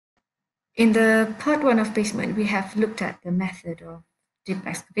In the part one of basement, we have looked at the method of deep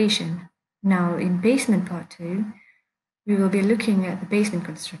excavation. Now, in basement part two, we will be looking at the basement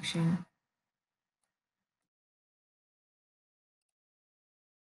construction.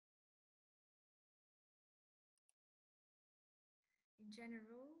 In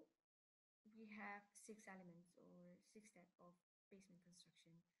general, we have six elements or six steps of basement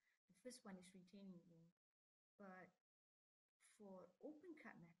construction. The first one is retaining wall, but for open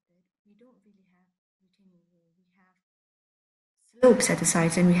cut method, we don't really have retaining wall. We have slopes at the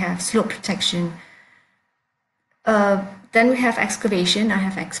sides and we have slope protection. Then we have excavation. I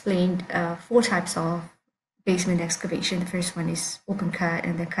have explained four types of basement excavation. The first one is open cut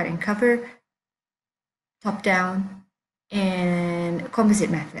and then cut and cover, top down, and composite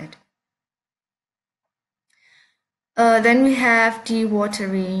method. Then we have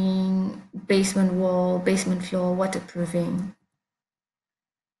dewatering, basement wall, basement floor, waterproofing.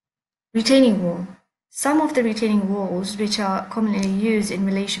 Retaining wall. Some of the retaining walls which are commonly used in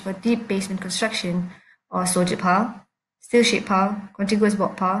Malaysia for deep basement construction are soldier pile, steel sheet pile, contiguous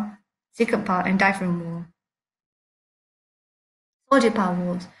block pile, secant pile, and diaphragm wall. Soldier pile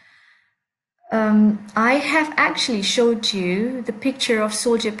walls. I have actually showed you the picture of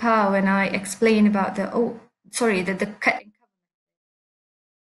soldier pile when I explained about the the cut and cover.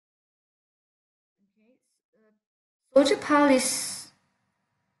 Okay, soldier pile is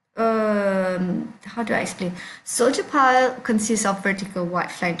how do I explain? Soldier pile consists of vertical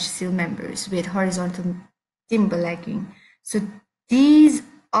wide flange steel members with horizontal timber legging. So these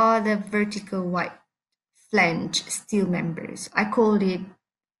are the vertical wide flange steel members. I called it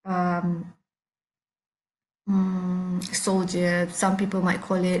um, soldier. Some people might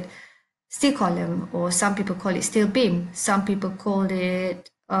call it steel column, or some people call it steel beam. Some people call it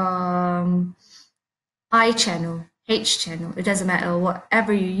I channel, H channel. It doesn't matter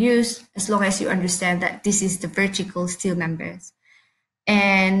whatever you use, as long as you understand that this is the vertical steel members.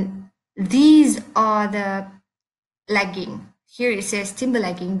 And these are the legging. Here it says timber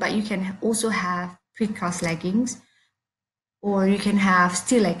legging, but you can also have precast leggings, or you can have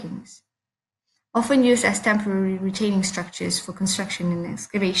steel leggings, often used as temporary retaining structures for construction and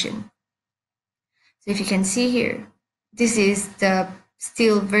excavation. So if you can see here, this is the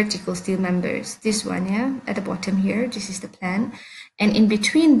vertical steel members. This one, yeah, at the bottom here, this is the plan. And in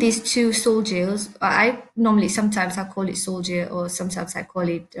between these two soldiers, sometimes I call it soldier, or sometimes I call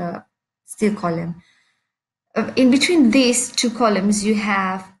it steel column. In between these two columns, you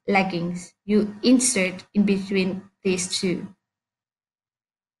have leggings. You insert in between these two.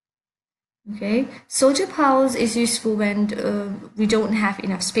 Okay, soldier piles is useful when we don't have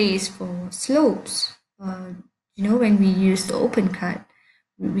enough space for slopes. When we use the open cut,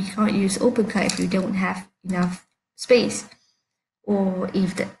 we can't use open cut if we don't have enough space, or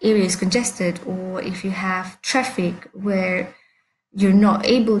if the area is congested, or if you have traffic where you're not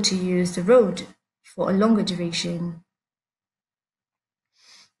able to use the road for a longer duration.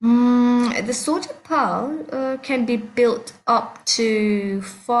 The soldier pile can be built up to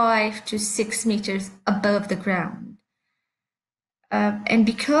 5 to 6 meters above the ground. And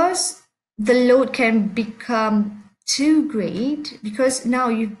because the load can become too great, because now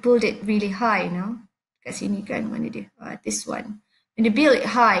you build it really high, kat sini kan, mana dia? This one. When you build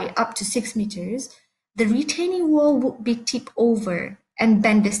it high, up to 6 meters, the retaining wall would be tipped over and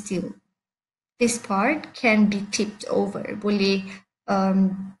bend the steel. This part can be tipped over, boleh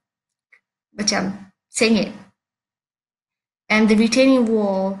macam sengit. And the retaining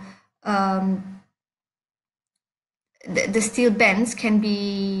wall, the steel bends can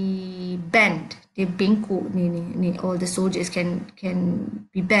be bent. The bengkok ni, all the soldiers can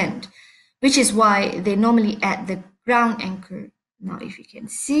be bent, which is why they normally add the ground anchor. Now, if you can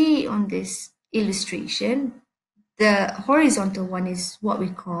see on this illustration, the horizontal one is what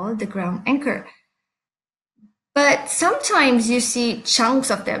we call the ground anchor. But sometimes you see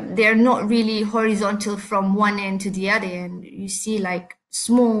chunks of them. They're not really horizontal from one end to the other end. You see like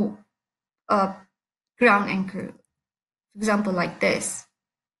small ground anchor, for example, like this.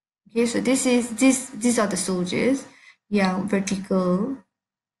 Okay, so these are the soldiers, yeah, vertical,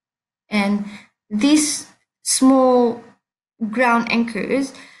 and these small ground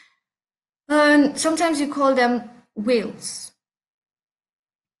anchors. Sometimes you call them whales.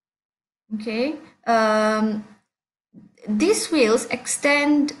 Okay, these wheels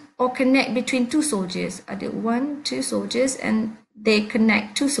extend or connect between two soldiers. Ada two soldiers, and they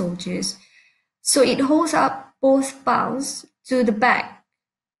connect two soldiers. So it holds up both piles to the back.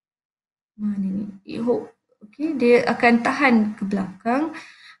 Mana ni? Okay, dia akan tahan ke belakang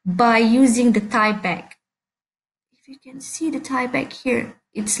by using the tie back. If you can see the tie back here,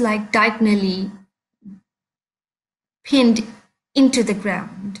 it's like diagonally pinned into the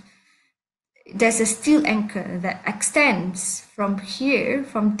ground. There's a steel anchor that extends from here,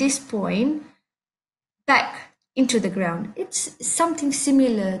 from this point, back into the ground. It's something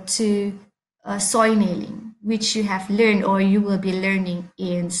similar to soil nailing, which you have learned or you will be learning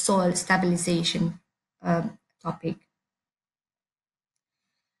in soil stabilization topic.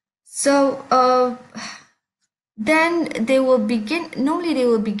 So then normally they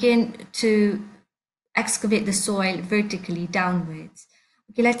will begin to excavate the soil vertically downwards.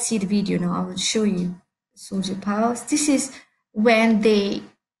 Okay, let's see the video now. I will show you soldier piles. This is when they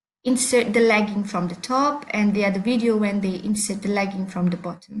insert the legging from the top, and the other video when they insert the legging from the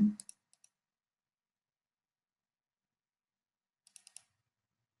bottom.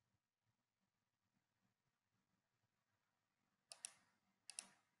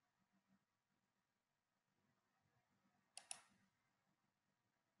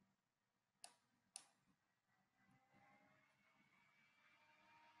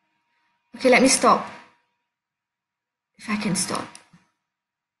 Okay, let me stop. If I can stop.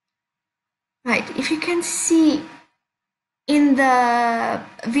 Right, if you can see in the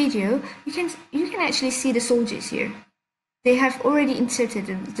video, you can actually see the soldiers here. They have already inserted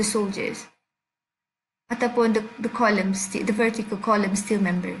the soldiers. Ataupun the columns, the vertical column steel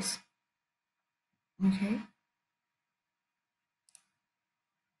members. Okay.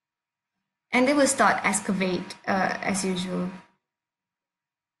 And they will start excavate as usual.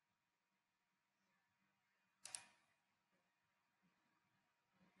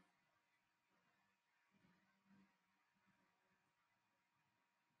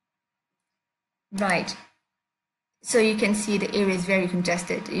 Right. So you can see the area is very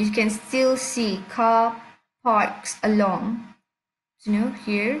congested. You can still see car parks along,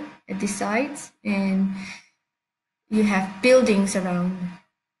 here at the sides, and you have buildings around.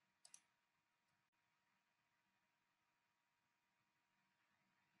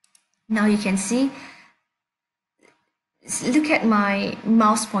 Now you can see, look at my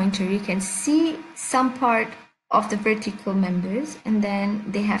mouse pointer, you can see some part of the vertical members, and then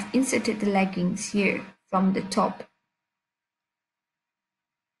they have inserted the leggings here from the top.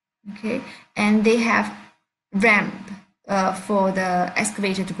 Okay, and they have ramp for the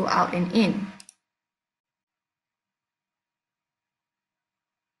excavator to go out and in.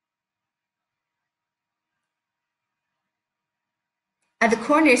 At the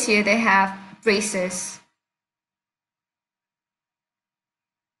corners here, they have braces.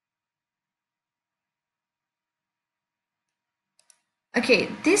 Okay,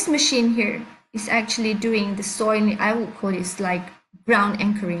 this machine here is actually doing the soil, I would call it like ground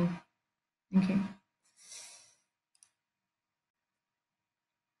anchoring. Okay.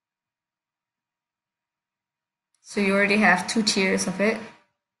 So you already have 2 tiers of it.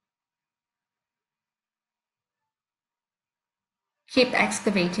 Keep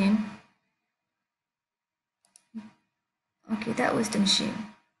excavating. Okay, that was the machine.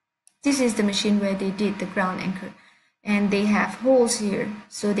 This is the machine where they did the ground anchor. And they have holes here,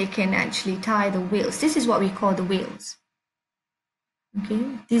 so they can actually tie the wheels. This is what we call the wheels.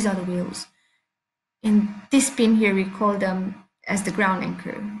 Okay, these are the wheels. And this pin here, we call them as the ground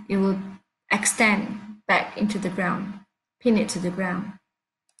anchor. It will extend back into the ground, pin it to the ground.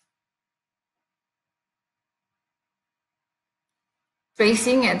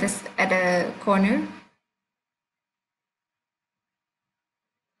 Bracing at the corner.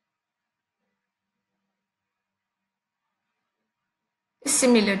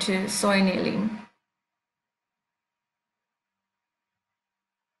 Similar to soil nailing.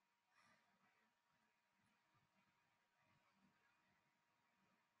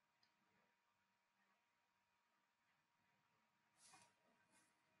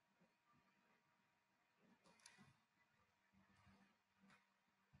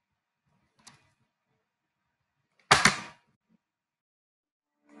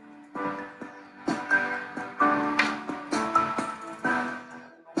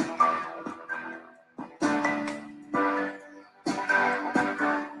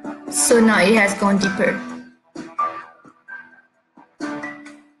 So now it has gone deeper.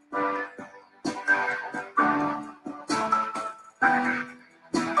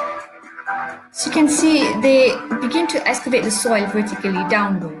 So you can see they begin to excavate the soil vertically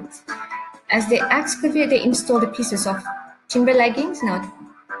downwards. As they excavate, they install the pieces of timber leggings. Now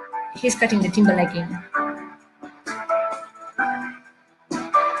he's cutting the timber legging.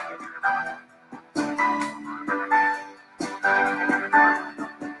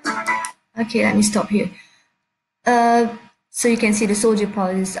 Okay, let me stop here. So you can see the soldier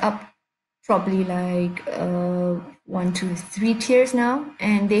pile is up probably like 1, 2, 3 tiers now,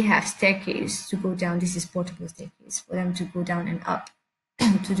 and they have staircase to go down. This is portable staircase for them to go down and up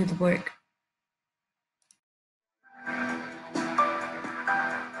to do the work.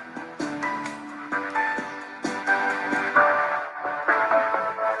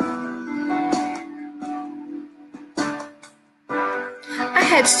 I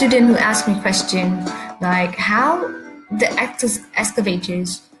had students who asked me questions like how the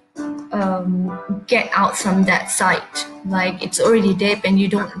excavators get out from that site. Like it's already deep and you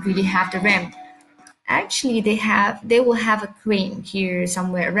don't really have the ramp. Actually, they will have a crane here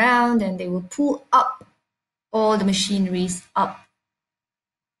somewhere around, and they will pull up all the machineries up.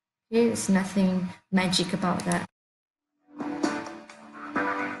 There's nothing magic about that.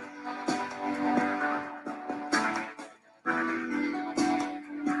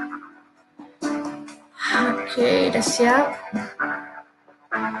 Okay, dah siap.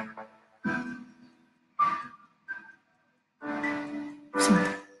 Sini.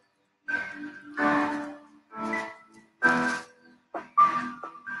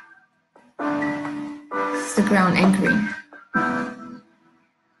 It's the ground anchoring.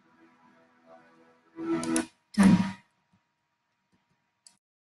 Done.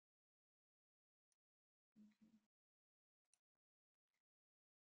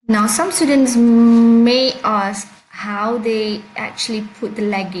 Now, some students may ask how they actually put the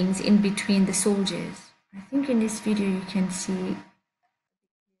leggings in between the soldiers. I think in this video you can see.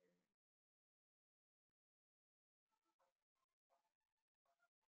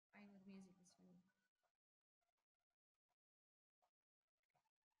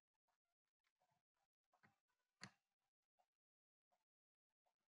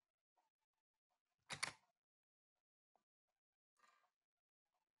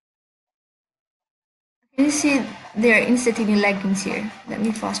 Can you see they're inserting the leggings here? Let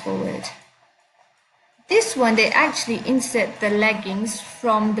me fast forward. This one, they actually insert the leggings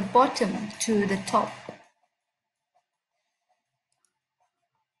from the bottom to the top.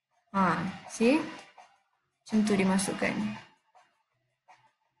 See? Macam tu dimasukkan.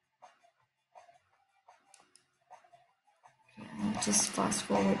 Okay, I'll just fast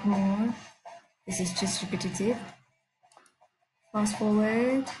forward more. This is just repetitive. Fast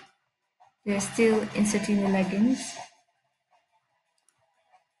forward. They're still inserting the leggings.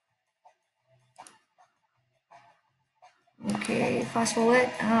 Okay, fast forward.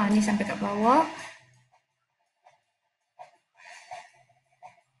 Ni sampai kat bawah.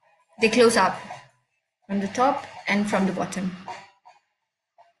 They close up from the top and from the bottom.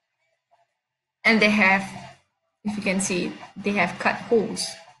 And they have, if you can see, they have cut holes.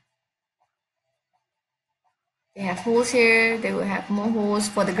 They have holes here. They will have more holes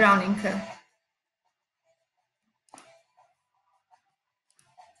for the ground anchor.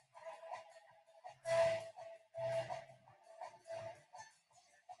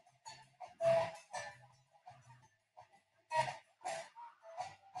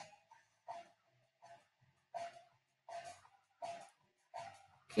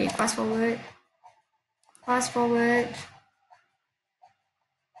 Okay, fast forward. Fast forward.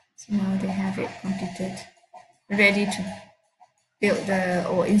 So now they have it completed, ready to build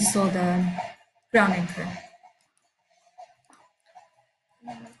or install the ground anchor.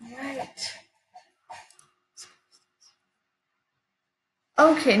 Right.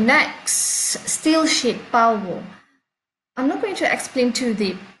 Okay, next, steel sheet power wall. I'm not going to explain too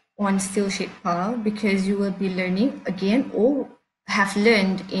deep on steel sheet power because you will be learning again or have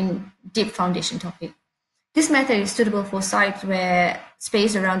learned in deep foundation topic. This method is suitable for sites where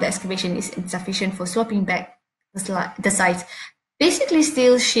space around the excavation is insufficient for sloping back the sites. Basically,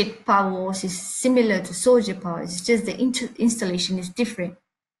 steel sheet power walls is similar to soldier power. It's just the installation is different.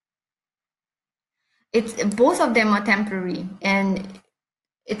 Both of them are temporary, and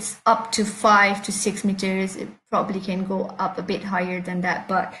it's up to 5 to 6 meters. It probably can go up a bit higher than that.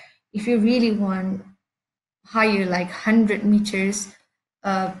 But if you really want higher, like 100 meters,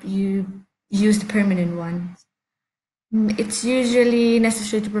 you use the permanent one. It's usually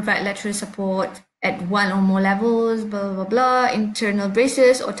necessary to provide lateral support at one or more levels, blah, blah, blah, internal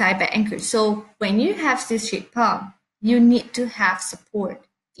braces or tie-back anchors. So when you have steel sheet power, you need to have support.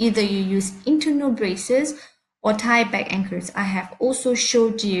 Either you use internal braces or tie-back anchors. I have also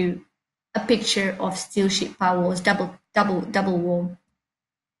showed you a picture of steel sheet power walls, double wall.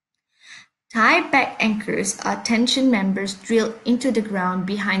 Tie-back anchors are tension members drilled into the ground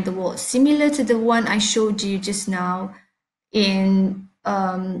behind the wall, similar to the one I showed you just now in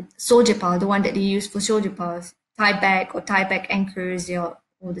soldier power, the one that they use for soldier powers. Tie-back or tie-back anchors, they are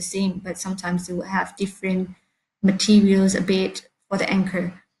all the same, but sometimes they will have different materials a bit for the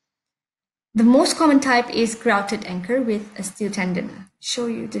anchor. The most common type is grouted anchor with a steel tendon. Show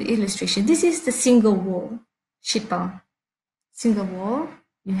you the illustration. This is the single wall sheet pile. Single wall,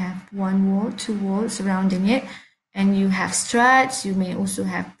 you have one wall, two walls surrounding it, and you have struts. You may also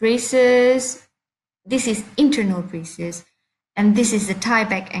have braces. This is internal braces, and this is the tie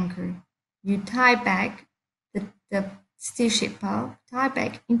back anchor. You tie back the steel sheet pile, tie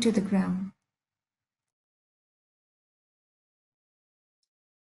back into the ground.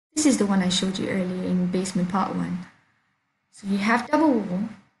 This is the one I showed you earlier in basement part 1. So you have double wall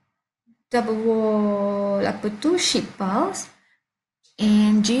sheet piles,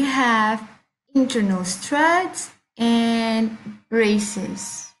 and you have internal struts and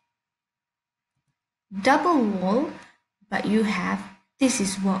braces. Double wall, but you have, this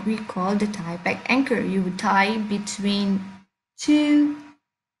is what we call the tie back anchor. You would tie between two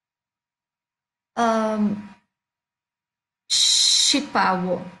sheet pile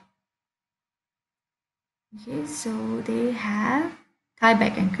wall. Okay, so they have tie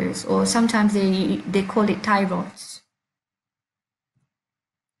back anchors, or sometimes they call it tie rods.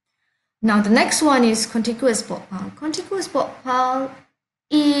 Now the next one is contiguous board pile. Contiguous board pile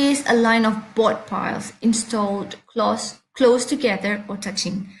is a line of board piles installed close together or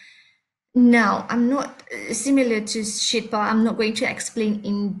touching. Now, I'm not similar to sheet pile. I'm not going to explain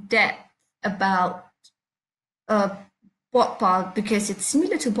in depth about board pile because it's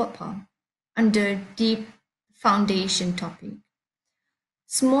similar to board pile under deep foundation topic.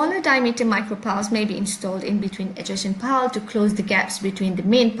 Smaller diameter micropiles may be installed in between adjacent piles to close the gaps between the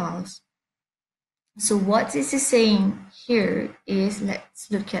main piles. So what this is saying here is,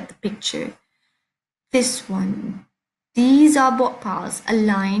 let's look at the picture. This one, these are board piles, a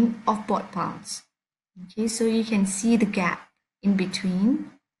line of board piles. Okay, so you can see the gap in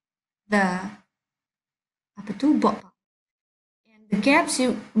between the upper two board piles. And the gaps,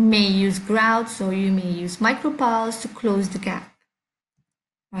 you may use grouts or you may use micropiles to close the gap,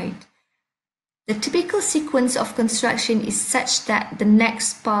 right? The typical sequence of construction is such that the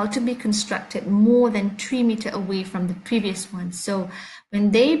next pile to be constructed more than 3 meters away from the previous one. So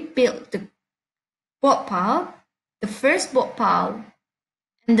when they built the board pile, the first board pile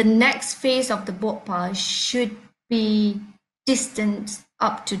and the next phase of the board pile should be distant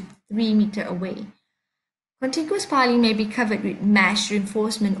up to 3 meters away. Contiguous piling may be covered with mesh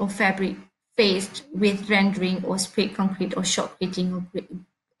reinforcement or fabric faced with rendering or sprayed concrete or shotcreting or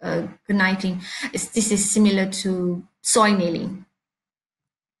graniting. This is similar to soil nailing.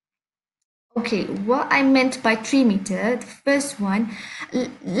 Okay, what I meant by 3 meter, the first one,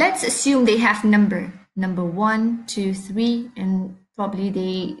 let's assume they have number 1, 2, 3, and probably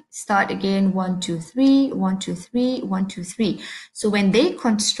they start again 1, 2, 3, 1, 2, 3, 1, 2, 3. So when they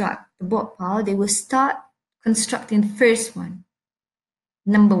construct the board pile, they will start constructing the first one.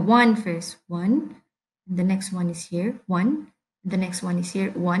 Number 1 first, 1, the next one is here, 1, the next one is here,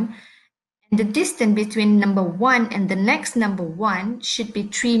 1. And the distance between number 1 and the next number 1 should be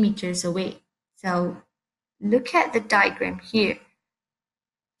 3 meters away. So look at the diagram here.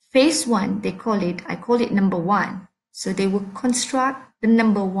 Phase 1, I call it number 1. So they will construct the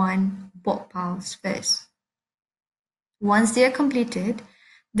number 1 board piles first. Once they are completed,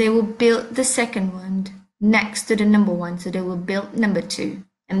 they will build the second one next to the number 1. So they will build number 2,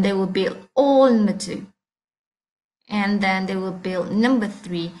 and they will build all number 2. And then they will build number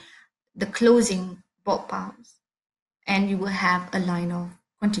 3, the closing board piles, and you will have a line of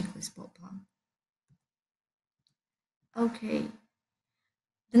contiguous board pile. Okay.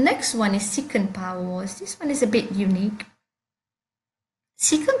 The next one is secant pile walls. This one is a bit unique.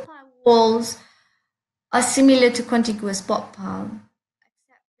 Secant pile walls are similar to contiguous board pile,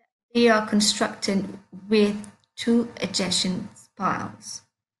 except that they are constructed with 2 adjacent piles.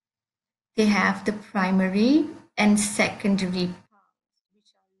 They have the primary and secondary piles,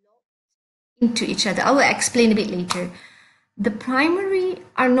 which are locked into each other. I will explain a bit later. The primary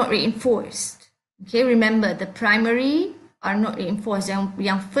are not reinforced. Okay, remember the primary are not reinforced.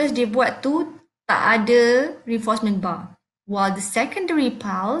 Yang first dia buat tu tak ada reinforcement bar, while the secondary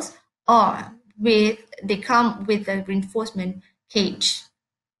piles they come with a reinforcement cage.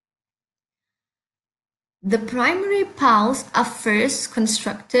 The primary piles are first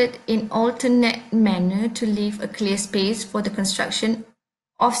constructed in alternate manner to leave a clear space for the construction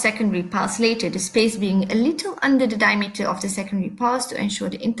of secondary piles later, the space being a little under the diameter of the secondary piles to ensure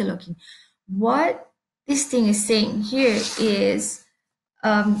the interlocking. What this thing is saying here is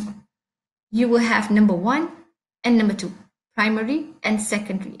you will have number 1 and number 2, primary and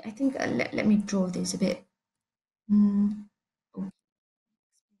secondary. I think let me draw this a bit.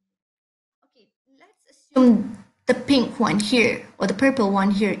 Okay, let's assume the pink one here or the purple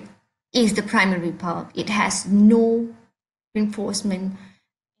one here is the primary pile. It has no reinforcement,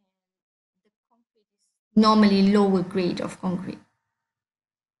 normally lower grade of concrete.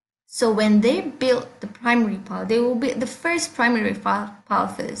 So when they built the primary pile, they will build the first primary pile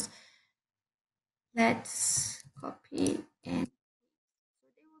first. Let's copy and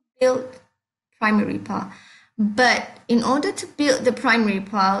they will build primary pile. But in order to build the primary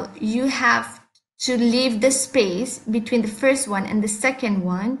pile, you have to leave the space between the first one and the second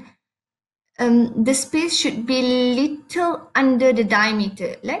one. The space should be little under the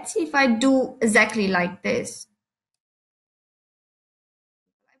diameter. Let's see if I do exactly like this.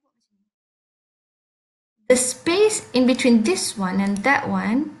 The space in between this one and that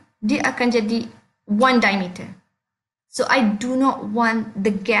one, dia akan jadi 1 diameter. So I do not want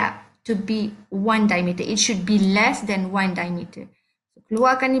the gap to be 1 diameter. It should be less than 1 diameter. So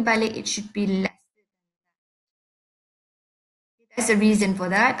keluarkan ni balik, it should be less. There's a reason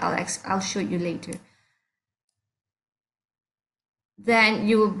for that. I'll show you later. Then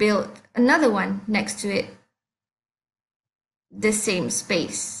you will build another one next to it, the same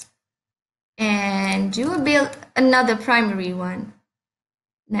space. And you will build another primary one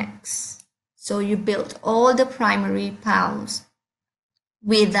next. So you build all the primary piles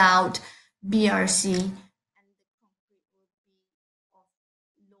without BRC, and the concrete will be of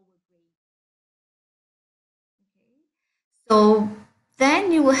lower grade. Okay. So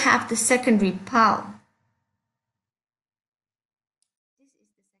then you will have the secondary pile. This is the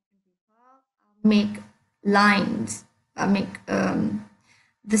secondary pile. I'll make lines. I'll make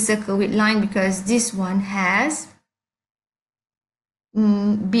the circle with line because this one has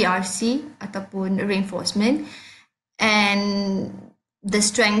BRC ataupun reinforcement, and the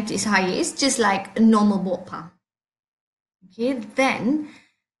strength is higher. It's just like a normal board pile. Okay, then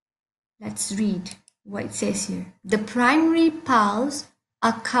let's read what it says here. The primary piles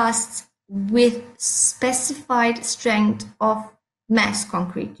are cast with specified strength of mass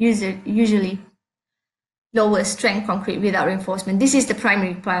concrete, usually lower strength concrete without reinforcement. This is the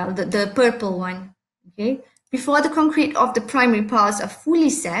primary pile, the purple one. Okay, before the concrete of the primary piles are fully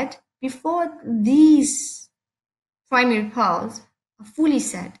set, before these primary piles are fully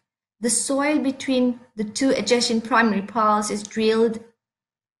set, the soil between the two adjacent primary piles is drilled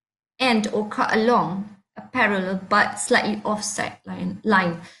and or cut along a parallel but slightly offset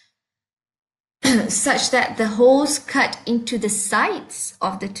line such that the holes cut into the sides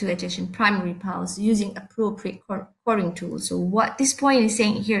of the two adjacent primary piles using appropriate coring tools. So what this point is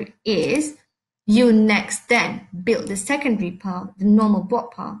saying here is you next then build the secondary pile, the normal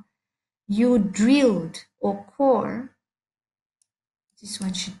board pile. You drilled or core. This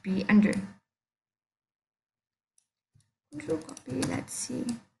one should be under. Control copy, let's see.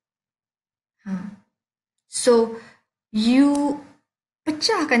 So you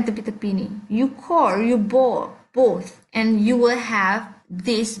pecahkan tepi-tepi ni. You core, you bore both, and you will have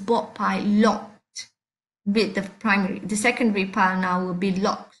this board pile locked with the primary. The secondary pile now will be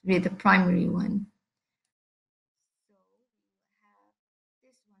locked with the primary one. So we will have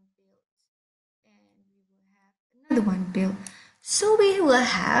this one built, and we will have another one built. So we will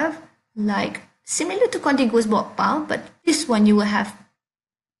have like similar to contiguous board pile, but this one you will have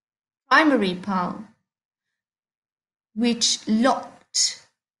primary pile which locked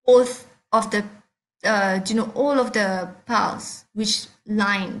both of the all of the piles which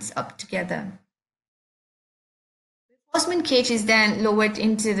lines up together. Reinforcement cage is then lowered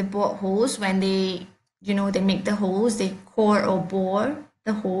into the board holes when they they make the holes, they core or bore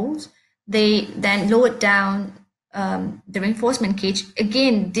the holes. They then lower down the reinforcement cage.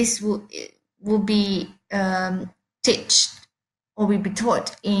 Again, this will be teached or will be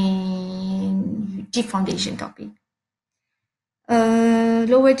taught in deep foundation topic.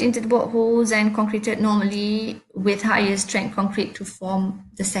 Lowered into the board holes and concreted normally with higher strength concrete to form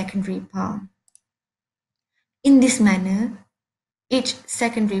the secondary pile. In this manner, each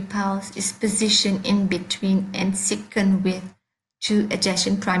secondary pile is positioned in between and second with two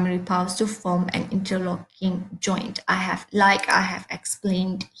adjacent primary piles to form an interlocking joint. I have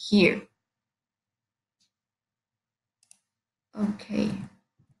explained here. Okay.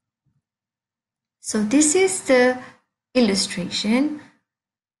 So this is the illustration.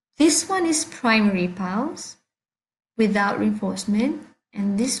 This one is primary piles without reinforcement,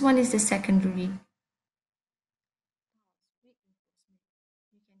 and this one is the secondary. You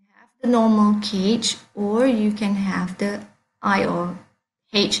can have the normal cage, or you can have the I or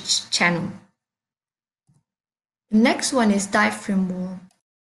H channel. The next one is diaphragm wall.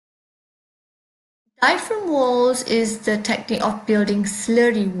 Diaphragm walls is the technique of building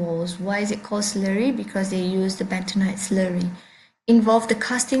slurry walls. Why is it called slurry? Because they use the bentonite slurry. involve the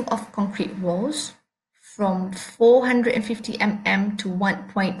casting of concrete walls from 450 mm to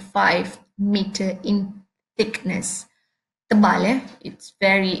 1.5 meter in thickness. Tebal,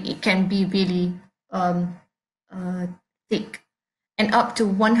 it can be really thick, and up to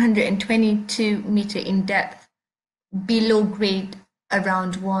 122 meter in depth below grade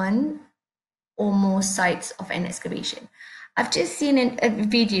around one or more sites of an excavation. I've just seen in a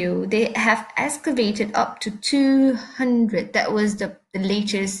video they have excavated up to 200. That was the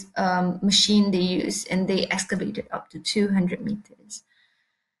latest machine they used, and they excavated up to 200 meters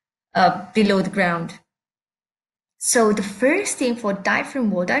below the ground. So the first thing for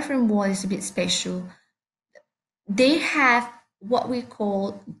diaphragm wall is a bit special. They have what we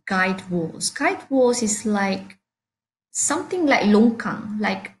call guide walls. Guide walls is like something like longkang,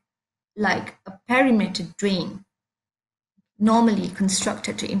 like a perimeter drain, normally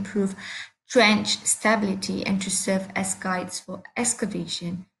constructed to improve trench stability and to serve as guides for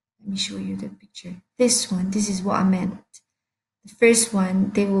excavation. Let me show you the picture. This is what I meant. The first one,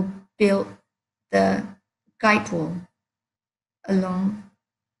 they will build the guide wall along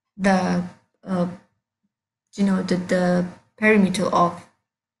the the perimeter of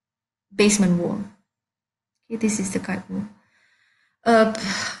basement wall. Okay, this is the guide wall.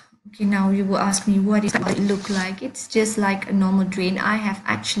 Okay, now you will ask me what it look like. It's just like a normal drain. I have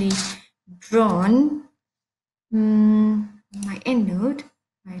actually drawn my EndNote,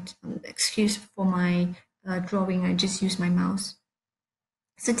 right? Excuse for my drawing. I just use my mouse.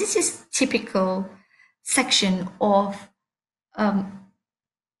 So this is typical section of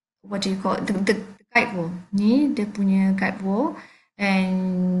what do you call it? The guide wall. Ni dia punya guide wall,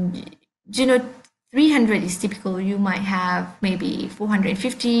 and 300 is typical. You might have maybe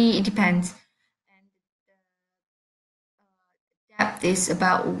 450. It depends. And the depth is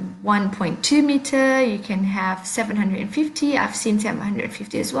about 1.2 meter. You can have 750. I've seen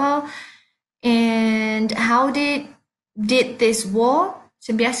 750 as well. And how did this wall?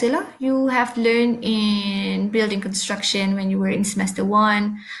 So biasalah, you have learned in building construction when you were in semester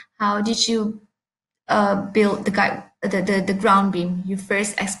 1. How did you build the ground beam? You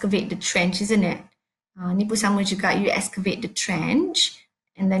first excavate the trench, isn't it? Ni pun sama juga, you excavate the trench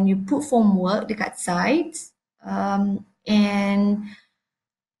and then you put formwork dekat sides and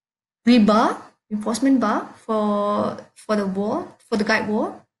rebar, reinforcement bar for the wall, for the guide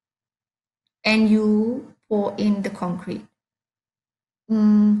wall, and you pour in the concrete.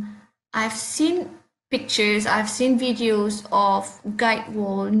 I've seen pictures, I've seen videos of guide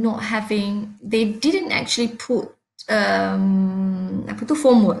wall not having, they didn't actually put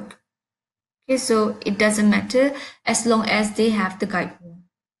formwork. Okay, so it doesn't matter as long as they have the guide wall.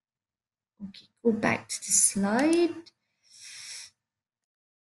 Okay, go back to the slide.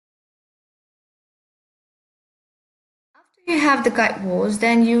 After you have the guide walls,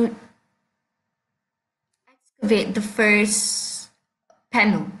 then you excavate the first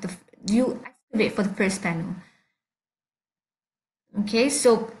panel. You excavate for the first panel. Okay,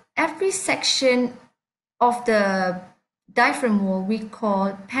 so every section of the diaphragm wall we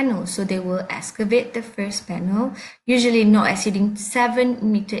call panels. So they will excavate the first panel, usually not exceeding 7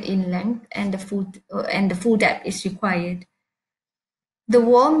 meter in length, and the full depth is required. The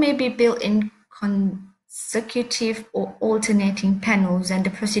wall may be built in consecutive or alternating panels, and the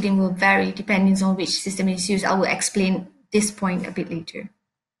proceeding will vary depending on which system is used. I will explain this point a bit later.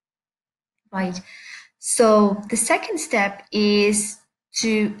 Right. So the second step is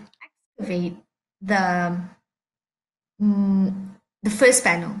to excavate the first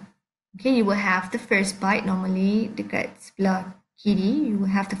panel. Okay, you will have the first bite. Normally, dekat sebelah kiri, you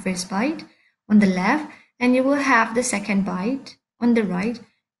will have the first bite on the left, and you will have the second bite on the right,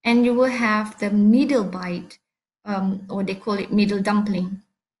 and you will have the middle bite, or they call it middle dumpling.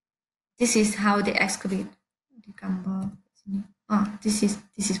 This is how they excavate. This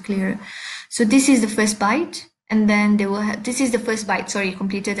is clear. So this is the first bite, and then they will have, this is the first bite, sorry,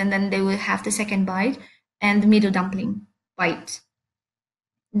 completed, and then they will have the second bite and the middle dumpling bite.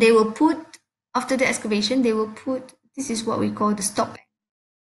 They will put, after the excavation, they will put, this is what we call the stop end.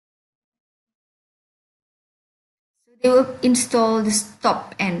 So they will install the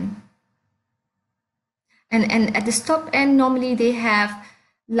stop end. And at the stop end, normally they have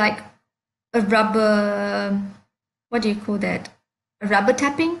like a rubber, what do you call that? A rubber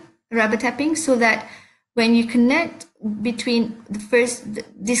tapping, so that when you connect between the first,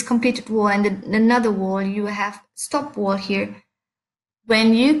 this completed wall and another wall, you have stop wall here.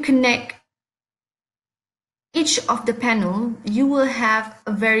 When you connect each of the panel, you will have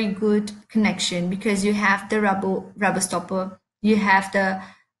a very good connection because you have the rubber stopper, you have the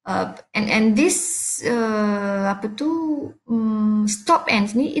And this apa tu stop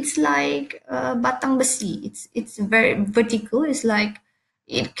ends ni, it's like batang besi. It's very vertical. It's like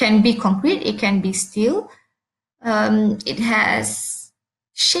it can be concrete, it can be steel. It has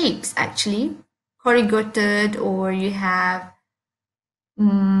shapes actually, corrugated, or you have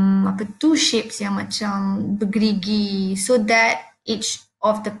apa tu shapes yang macam bergerigi, so that each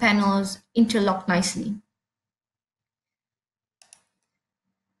of the panels interlock nicely.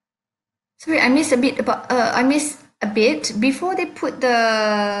 Sorry, I missed a bit about. I missed a bit before they put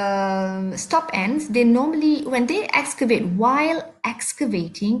the stop ends. They normally, when they excavate, while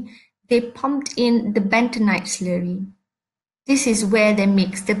excavating, they pumped in the bentonite slurry. This is where they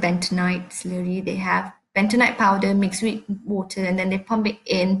mix the bentonite slurry. They have bentonite powder mixed with water, and then they pump it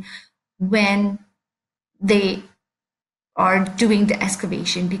in when they are doing the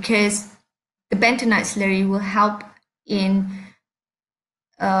excavation, because the bentonite slurry will help in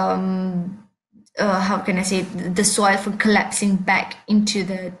how can I say, the soil from collapsing back into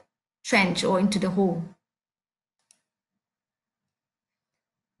the trench or into the hole.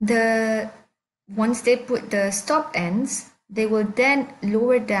 Once they put the stop ends, they will then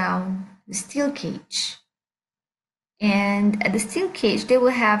lower down the steel cage. And at the steel cage, they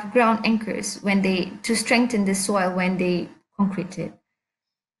will have ground anchors to strengthen the soil when they concrete it.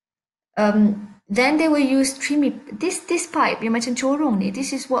 Then they will use trimmy. This pipe yang macam corong ni,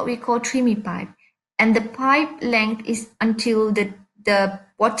 this is what we call trimmy pipe, and the pipe length is until the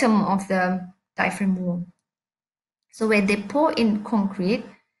bottom of the diaphragm wall. So when they pour in concrete,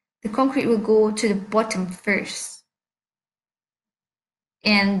 the concrete will go to the bottom first,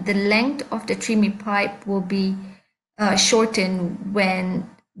 and the length of the trimmy pipe will be shortened when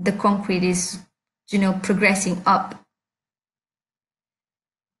the concrete is, progressing up.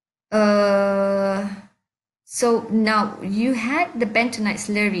 So now you had the bentonite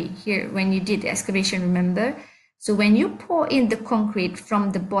slurry here when you did the excavation, remember? So when you pour in the concrete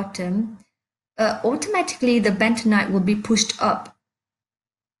from the bottom, automatically the bentonite will be pushed up.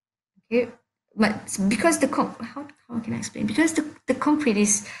 Okay, but because how can I explain? Because the concrete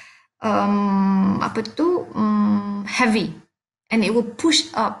is heavy, and it will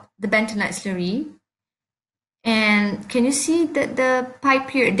push up the bentonite slurry. And can you see that the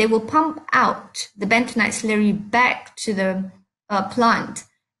pipe here, they will pump out the bentonite slurry back to the plant,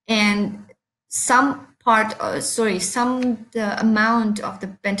 and some the amount of the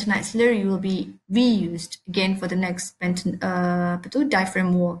bentonite slurry will be reused again for the next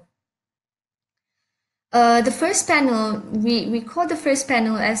diaphragm wall. The first panel, we call the first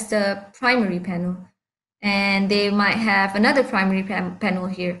panel as the primary panel, and they might have another primary panel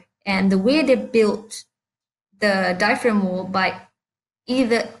here. And the way they built the diaphragm wall by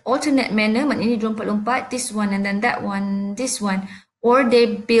either alternate manner, maknanya dia lompat-lompat, this one and then that one, this one, or they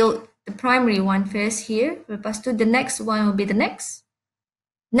build the primary one first here, lepas tu the next one will be the next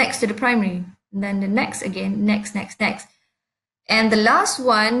to the primary, and then the next again, next. And the last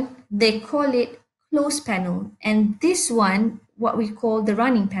one, they call it closed panel, and this one, what we call the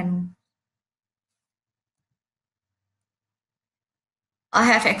running panel. I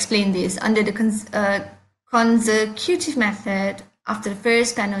have explained this under the consecutive method. After the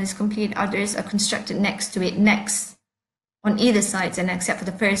first panel is complete, others are constructed next to it, on either sides, and except for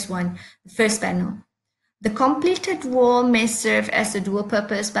the first one, the first panel. The completed wall may serve as a dual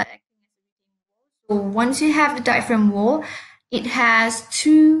purpose by acting as a retaining wall. So once you have the diaphragm wall, it has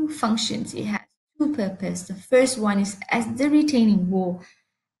two functions. It has two purposes. The first one is as the retaining wall,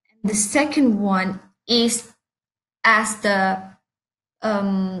 and the second one is as the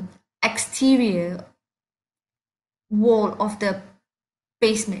exterior wall of the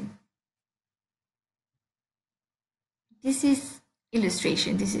basement. This is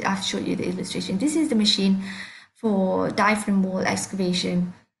illustration. I've showed you the illustration. This is the machine for diaphragm wall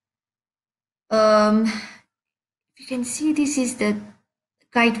excavation. You can see this is the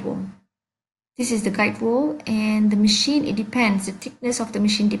guide wall. This is the guide wall, and the machine, it depends. The thickness of the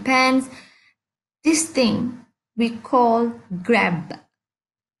machine depends. This thing we call grab.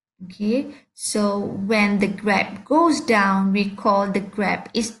 Okay, so when the grab goes down, we call the grab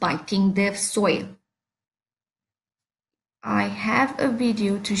is biting the soil. I have a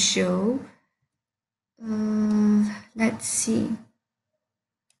video to show. Let's see.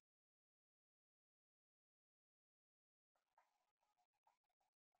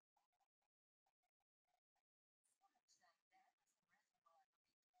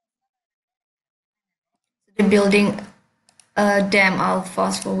 The building a dam. I'll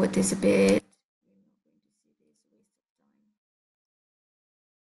fast forward this a bit.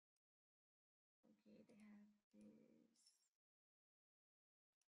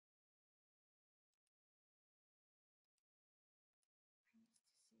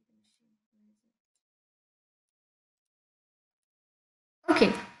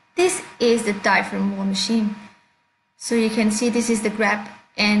 is the diaphragm wall machine. So you can see this is the grab,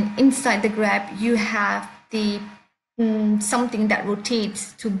 and inside the grab you have the something that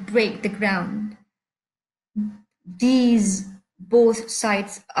rotates to break the ground. These both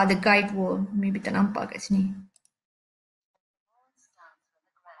sides are the guide wall. Maybe tak nampak kat sini.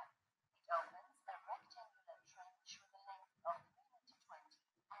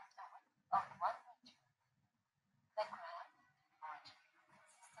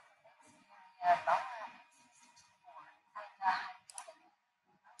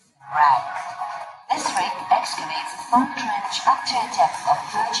 Right. This rig excavates a full trench up to a depth of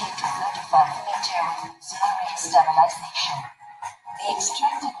 30 to 35 meter with slurry stabilization. The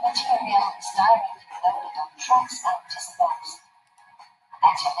extracted material is directly loaded on trucks and disposed.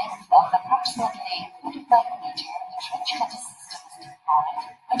 At a length of approximately 45 meter, the trench cutter system is deployed,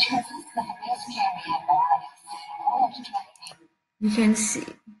 which consists of a base carrier already fitted all of the 28. You can see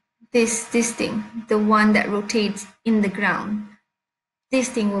this thing, the one that rotates in the ground. This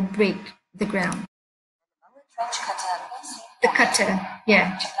thing will break the ground. Trench cutter The cutter,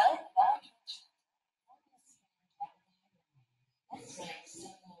 yeah.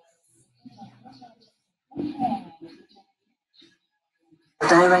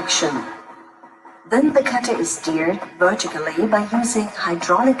 Direction. Then the cutter is steered vertically by using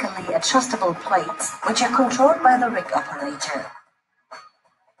hydraulically adjustable plates, which are controlled by the rig operator.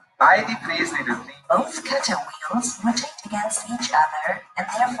 Both cutter wheels rotate against each other, and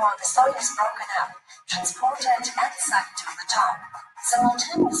therefore the soil is broken up, transported and sucked to the top.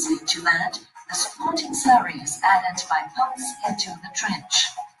 Simultaneously to that, the supporting slurry is added by pumps into the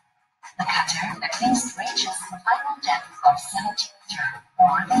trench. The cutter at least reaches the final depth of 70 meters,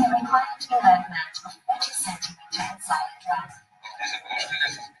 or the required embedment of 40 centimeters inside the drum.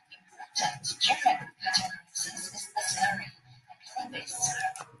 Important during the cutter process is the slurry, a clay-based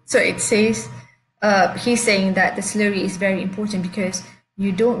slurry. So it says, he's saying that the slurry is very important because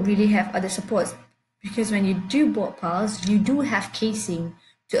you don't really have other supports. Because when you do board piles, you do have casing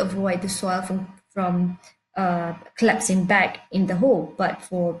to avoid the soil from collapsing back in the hole. But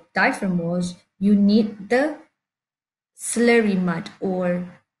for diaphragm walls, you need the slurry mud, or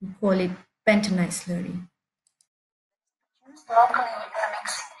we call it bentonite slurry. Used locally in the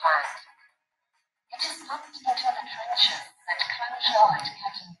mixing plant. It is pumped into the trenches that crunch out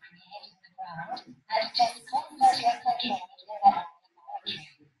cutting creating the ground, and it is constantly controlled in the laboratory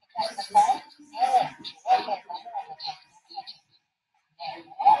because the site is alien to regular mechanical cutting.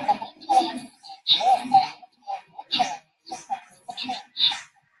 Therefore, the maintenance feature of the naturally supports the trench.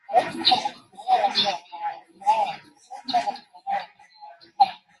 Both trench material is flowing into the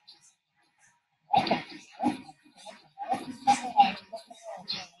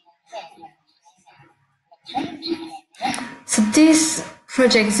So this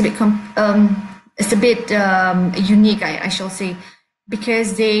project is a bit unique, I shall say,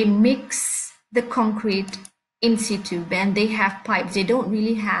 because they mix the concrete in situ, and they have pipes. They don't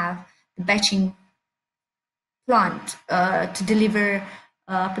really have the batching plant to deliver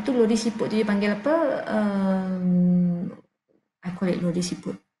apa tu, lori siput tu dia panggil apa, I call it lori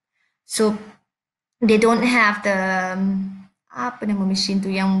siput. So they don't have the apa nama mesin tu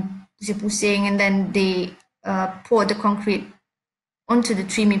yang pusing-pusing, and then they pour the concrete onto the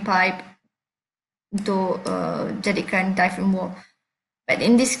trimming pipe untuk jadikan diaphragm wall. But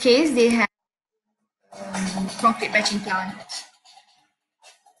in this case, they have concrete batching plant.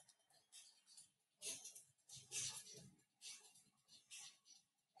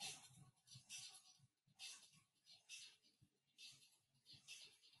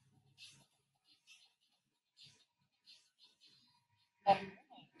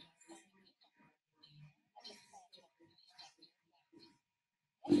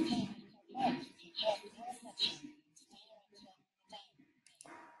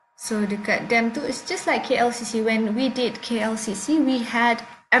 So dekat dam tu, it's just like KLCC. When we did KLCC, we had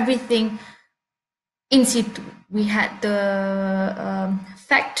everything in situ. We had the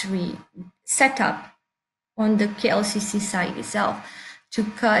factory set up on the KLCC site itself to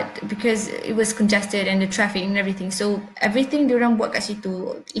cut, because it was congested and the traffic and everything. So everything diorang buat kat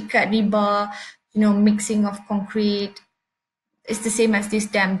situ. Ikat rebar, mixing of concrete. It's the same as this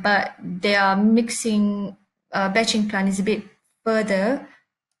dam, but their mixing batching plant is a bit further.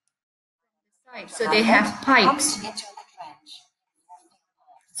 So they have pipes.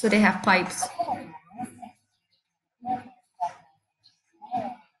 So they have pipes.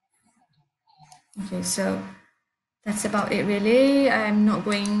 Okay, so that's about it really. I'm not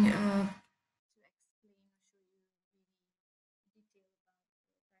going that one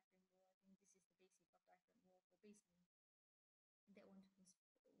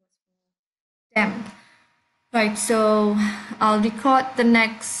was for Right, so I'll record the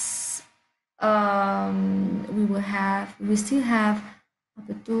next. We still have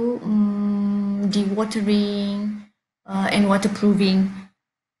apa tu, dewatering and waterproofing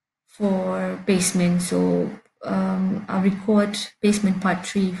for basement. So I'll record basement part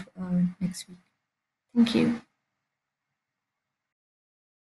 3 next week. Thank you.